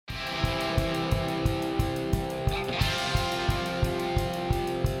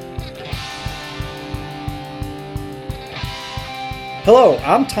Hello,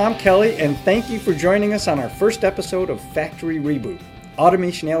 I'm Tom Kelly, and thank you for joining us on our first episode of Factory Reboot,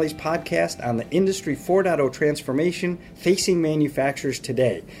 Automation Alley's podcast on the Industry 4.0 transformation facing manufacturers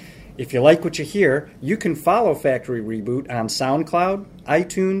today. If you like what you hear, you can follow Factory Reboot on SoundCloud,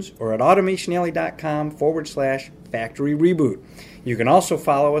 iTunes, or at automationalley.com/Factory Reboot. You can also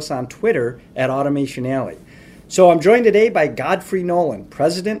follow us on Twitter at Automation Alley. So I'm joined today by Godfrey Nolan,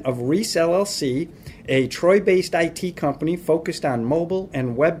 president of RIIS LLC, a Troy-based IT company focused on mobile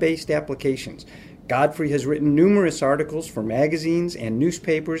and web-based applications. Godfrey has written numerous articles for magazines and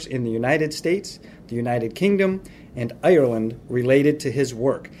newspapers in the United States, the United Kingdom, and Ireland related to his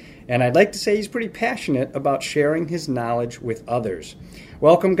work. And I'd like to say he's pretty passionate about sharing his knowledge with others.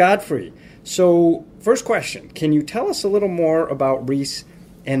 Welcome, Godfrey. So, first question, can you tell us a little more about RIIS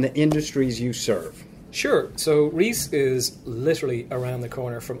and the industries you serve? Sure. So RIIS is literally around the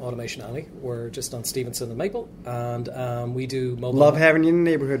corner from Automation Alley. We're just on Stevenson and Maple, and we do mobile. Love having you in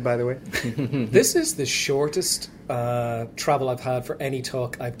the neighborhood, by the way. This is the shortest travel I've had for any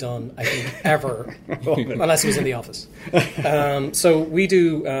talk I've done, I think, ever, unless it was in the office. So we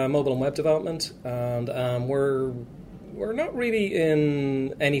do mobile and web development, and we're not really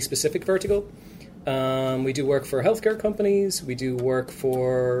in any specific vertical. We do work for healthcare companies. We do work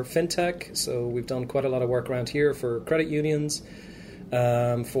for fintech. So we've done quite a lot of work around here for credit unions,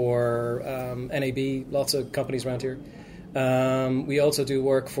 for NAB, lots of companies around here. We also do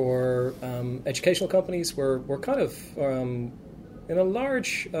work for educational companies. We're kind of in a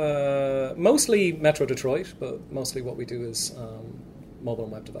large, mostly Metro Detroit, but mostly what we do is mobile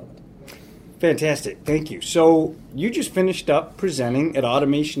and web development. Fantastic. Thank you. So you just finished up presenting at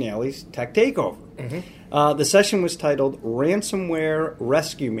Automation Alley's Tech Takeover. Mm-hmm. The session was titled Ransomware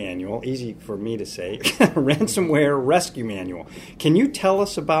Rescue Manual. Easy for me to say. Ransomware Rescue Manual. Can you tell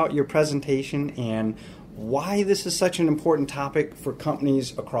us about your presentation and why this is such an important topic for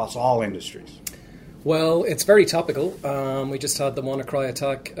companies across all industries? Well, it's very topical. We just had the WannaCry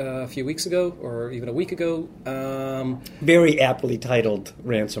attack a few weeks ago, or even a week ago. Very aptly titled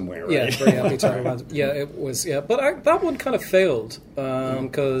ransomware, right? Yeah, very aptly titled. Yeah, it was. Yeah, but that one kind of failed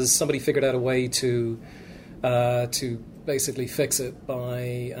because somebody figured out a way to basically fix it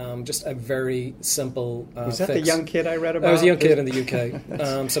by just a very simple Was that fix. The young kid I read about? That was a young kid in the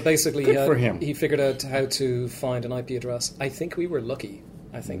UK. So basically, he figured out how to find an IP address. I think we were lucky.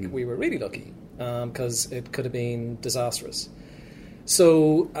 We were really lucky. Because it could have been disastrous.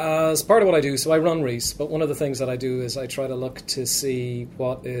 So as part of what I do, so I run RIIS, but one of the things that I do is I try to look to see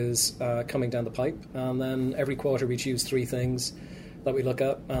what is coming down the pipe, and then every quarter we choose three things that we look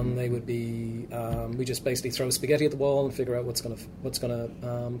at, and they would be we just basically throw spaghetti at the wall and figure out what's going to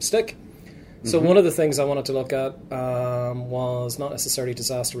stick. So one of the things I wanted to look at was not necessarily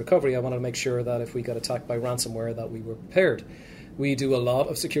disaster recovery. I wanted to make sure that if we got attacked by ransomware that we were prepared. We do a lot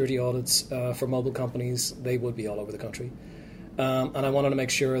of security audits for mobile companies. They would be all over the country. And I wanted to make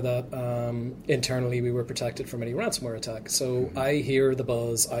sure that internally we were protected from any ransomware attack. So I hear the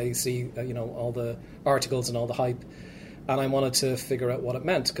buzz. I see all the articles and all the hype. And I wanted to figure out what it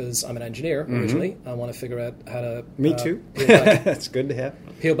meant because I'm an engineer originally. I want to figure out how to... Me too. That's good to have.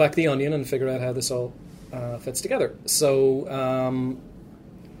 Peel back the onion and figure out how this all fits together. So...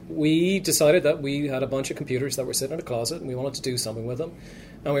 we decided that we had a bunch of computers that were sitting in a closet and we wanted to do something with them,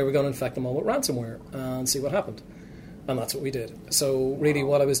 and we were going to infect them all with ransomware and see what happened. And that's what we did. So really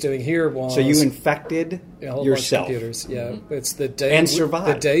what I was doing here was... So you infected a whole yourself. Bunch of computers. Yeah. It's the day... And survived.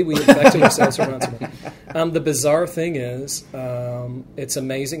 The day we infected ourselves with ransomware. And the bizarre thing is, it's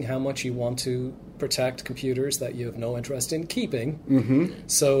amazing how much you want to protect computers that you have no interest in keeping. Mm-hmm.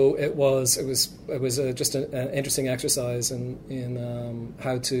 So it was just an interesting exercise in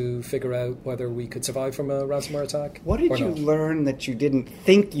how to figure out whether we could survive from a ransomware attack. What did you learn that you didn't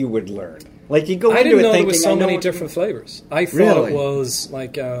think you would learn? Like you go I into didn't it know thinking, there was so many different flavors. I thought Really? it was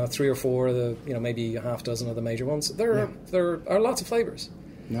like 3 or 4 of the, maybe a half dozen of the major ones. There are lots of flavors.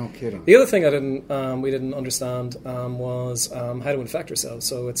 No kidding. The other thing we didn't understand was how to infect ourselves.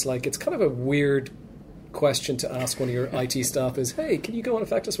 So it's kind of a weird question to ask one of your IT staff is, hey, can you go and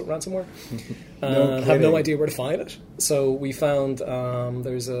infect us with ransomware? Have no idea where to find it. So we found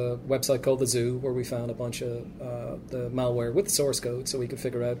there's a website called The Zoo where we found a bunch of the malware with the source code so we could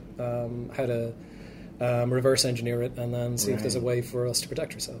figure out how to reverse engineer it and then see if there's a way for us to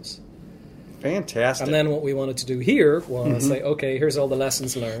protect ourselves. Fantastic. And then what we wanted to do here was say, okay, here's all the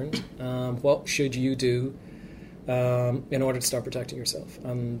lessons learned. What should you do in order to start protecting yourself?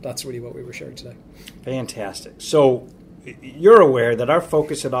 And that's really what we were sharing today. Fantastic. So you're aware that our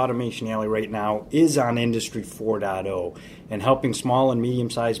focus at Automation Alley right now is on Industry 4.0 and helping small and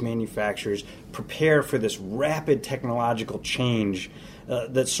medium-sized manufacturers prepare for this rapid technological change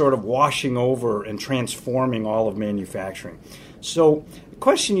that's sort of washing over and transforming all of manufacturing. So the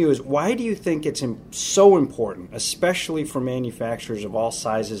question to you is, why do you think it's so important, especially for manufacturers of all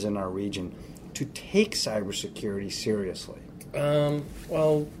sizes in our region, to take cybersecurity seriously?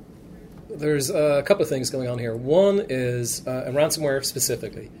 Well, there's a couple of things going on here. One is, in ransomware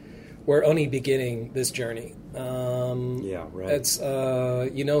specifically, we're only beginning this journey. It's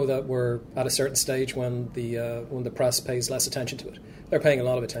that we're at a certain stage when the press pays less attention to it. They're paying a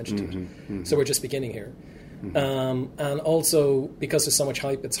lot of attention to it. So we're just beginning here. And also, because there's so much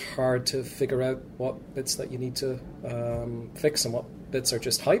hype, it's hard to figure out what bits that you need to fix and what bits are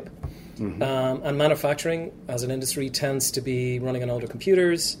just hype. And manufacturing, as an industry, tends to be running on older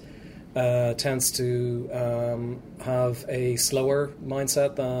computers, tends to have a slower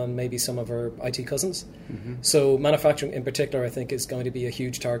mindset than maybe some of our IT cousins. So manufacturing in particular, I think, is going to be a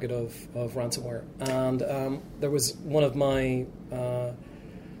huge target of ransomware. And there was one of my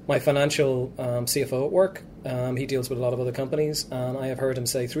financial CFO at work. He deals with a lot of other companies, and I have heard him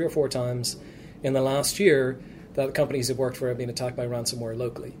say 3 or 4 times in the last year that companies have worked for have been attacked by ransomware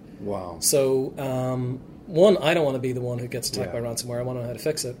locally. Wow. So, one, I don't want to be the one who gets attacked by ransomware. I want to know how to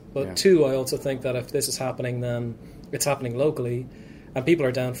fix it. But 2, I also think that if this is happening, then it's happening locally, and people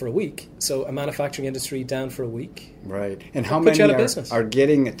are down for a week. So a manufacturing industry down for a week. Right. And how many are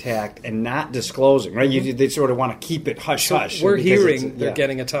getting attacked and not disclosing, right? They sort of want to keep it hush-hush. We're hearing they're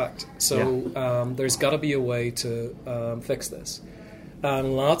getting attacked. So there's got to be a way to fix this.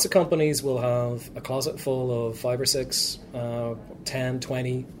 And lots of companies will have a closet full of 5 or 6, 10,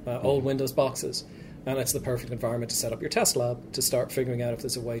 20 old Windows boxes. And it's the perfect environment to set up your test lab to start figuring out if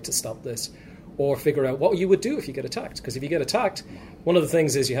there's a way to stop this, or figure out what you would do if you get attacked. Because if you get attacked, one of the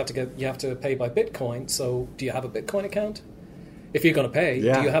things is you have to pay by Bitcoin. So do you have a Bitcoin account? If you're going to pay, do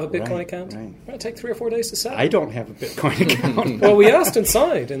you have a Bitcoin account? Right. It's going to take 3 or 4 days to set. I don't have a Bitcoin account. Well, we asked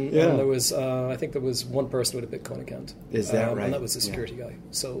inside, and there was I think there was one person with a Bitcoin account. Is that right? And that was the security guy.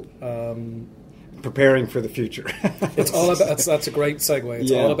 So. Preparing for the future. It's all about. That's a great segue.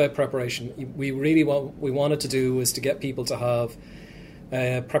 It's all about preparation. We really what we wanted to do was to get people to have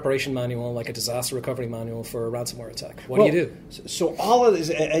a preparation manual, like a disaster recovery manual for a ransomware attack. What do you do? So all of this,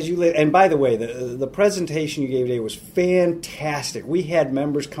 as you and by the way, the presentation you gave today was fantastic. We had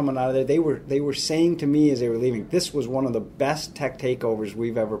members coming out of there. They were saying to me as they were leaving, this was one of the best tech takeovers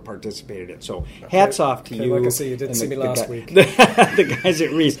we've ever participated in. So hats off to you. Like I say, you didn't see me last week. The guys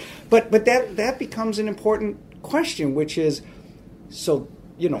at RIIS. But that becomes an important question, which is, so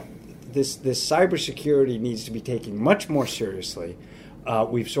this cybersecurity needs to be taken much more seriously.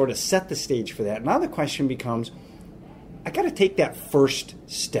 We've sort of set the stage for that. Now the question becomes, I got to take that first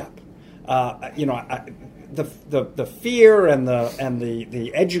step. The fear and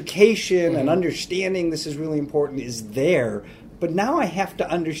the education and understanding this is really important is there. But now I have to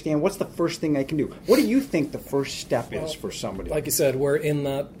understand, what's the first thing I can do? What do you think the first step is for somebody? Like you said, we're in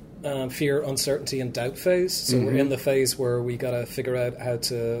that fear, uncertainty, and doubt phase. So we're in the phase where we got to figure out how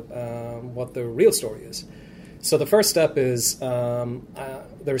to what the real story is. So the first step is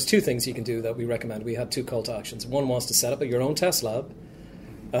there's 2 things you can do that we recommend. We had 2 call to actions. One was to set up your own test lab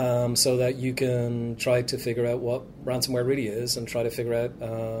so that you can try to figure out what ransomware really is and try to figure out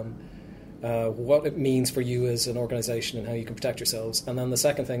what it means for you as an organization and how you can protect yourselves. And then the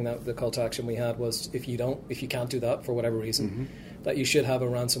second thing that the call to action we had was if you can't do that for whatever reason, that you should have a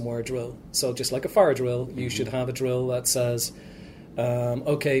ransomware drill. So just like a fire drill, you should have a drill that says,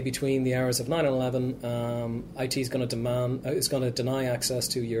 between the hours of 9 and 11, IT is going to deny access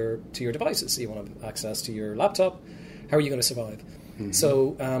to your devices. So you want to have access to your laptop. How are you going to survive?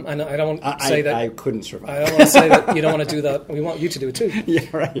 So, and I don't want to say that I couldn't survive. I don't want to say that you don't want to do that. We want you to do it too. Yeah,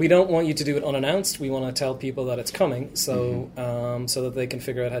 right. We don't want you to do it unannounced. We want to tell people that it's coming, so so that they can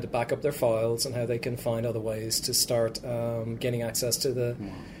figure out how to back up their files and how they can find other ways to start getting access to the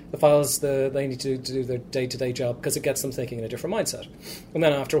files they need to do their day-to-day job, because it gets them thinking in a different mindset. And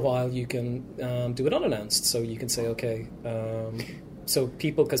then after a while, you can do it unannounced. So you can say, okay,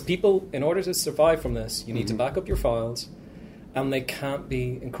 because people, in order to survive from this, you need to back up your files, and they can't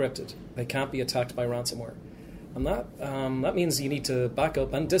be encrypted. They can't be attacked by ransomware. And that means you need to back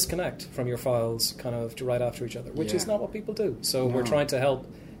up and disconnect from your files kind of right after each other, which is not what people do. So we're trying to help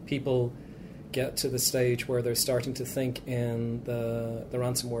people get to the stage where they're starting to think in the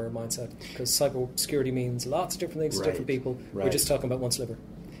ransomware mindset, because cybersecurity means lots of different things to different people. We're just talking about one sliver.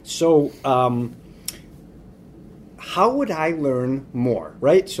 So how would I learn more,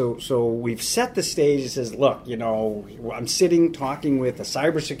 right? So we've set the stage. It says, look, I'm sitting talking with a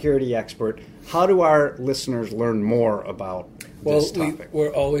cybersecurity expert. How do our listeners learn more about this topic?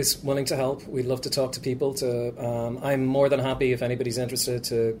 We're always willing to help. We'd love to talk to people. I'm more than happy if anybody's interested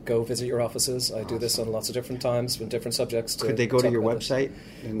to go visit your offices. I do this on lots of different times with different subjects. Could they go to your website?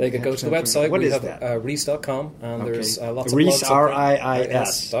 They could go to the website. What is have that? RIIS.com, and there's lots of RIIS,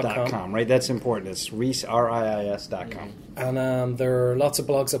 blogs RIIS.com, right? That's important. It's RIIS, RIIS.com. And there are lots of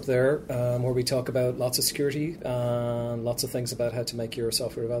blogs up there where we talk about lots of security and lots of things about how to make your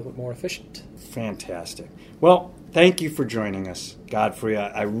software development more efficient. Fantastic. Well, thank you for joining us, Godfrey.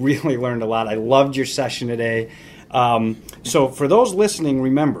 I really learned a lot. I loved your session today. So for those listening,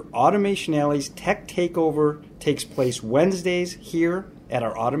 remember, Automation Alley's Tech Takeover takes place Wednesdays here at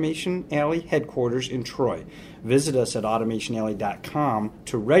our Automation Alley headquarters in Troy. Visit us at automationalley.com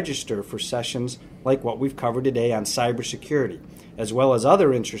to register for sessions like what we've covered today on cybersecurity, as well as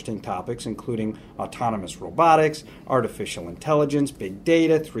other interesting topics including autonomous robotics, artificial intelligence, big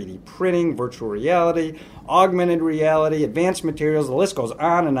data, 3D printing, virtual reality, augmented reality, advanced materials. The list goes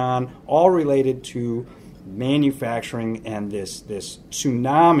on, all related to manufacturing and this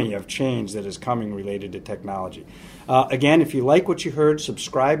tsunami of change that is coming related to technology. Again, if you like what you heard,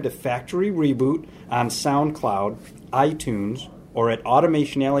 subscribe to Factory Reboot on SoundCloud, iTunes, or at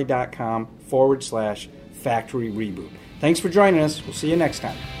automationalley.com/Factory Reboot. Thanks for joining us. We'll see you next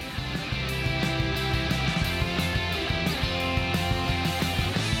time.